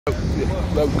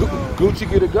Like Gucci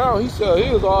get it gone. He sell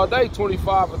his all day,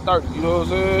 25 or 30. You know what I'm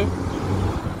saying?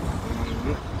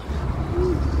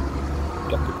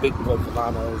 Got the big boy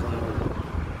Falanos on.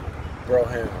 Bro,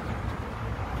 hand.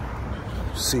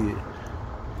 See it.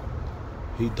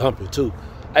 He dumping too.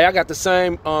 Hey, I got the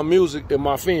same music in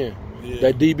my fin. Yeah.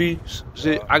 That DB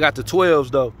shit. I got the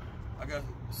 12s though. I got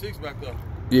 6 back up.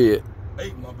 Yeah.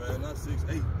 8, my bad, not 6,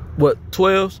 8. What,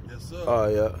 12s? Yes, sir. Oh,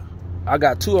 yeah. I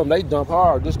got 2 of them. They dump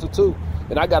hard, just the 2.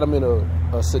 And I got them in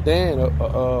a sedan,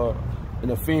 in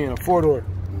a fin, a 4-door.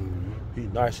 He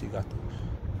nice. He got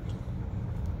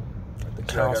the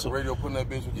console. I got the radio putting that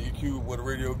bitch with the EQ where the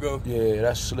radio go. Yeah,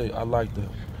 that's slick. I like that.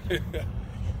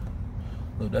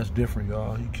 Look, that's different,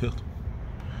 y'all. He killed him.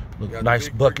 Look, nice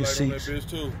bucket seats.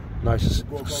 Nice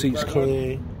seats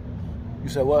clean. You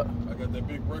said what? I got that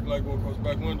big brake light going across the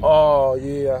back window. Oh,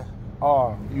 yeah.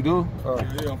 Oh, you do? Yeah, I'm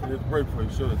gonna hit the brake for you.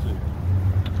 Show it to you.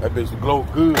 That bitch glow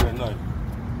good at night.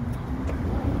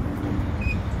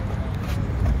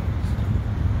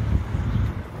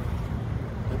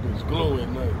 That bitch glow at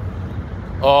night.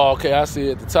 Oh, okay. I see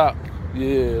it at the top.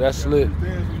 Yeah, that's slick.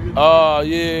 Oh,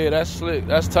 yeah, that's slick.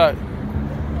 That's tight.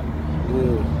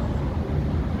 Yeah.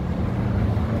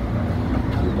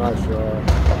 Nice, y'all.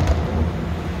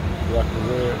 Black and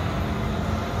red.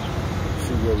 Let's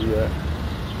see where we at.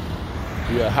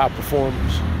 We at high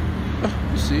performance.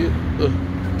 You see it?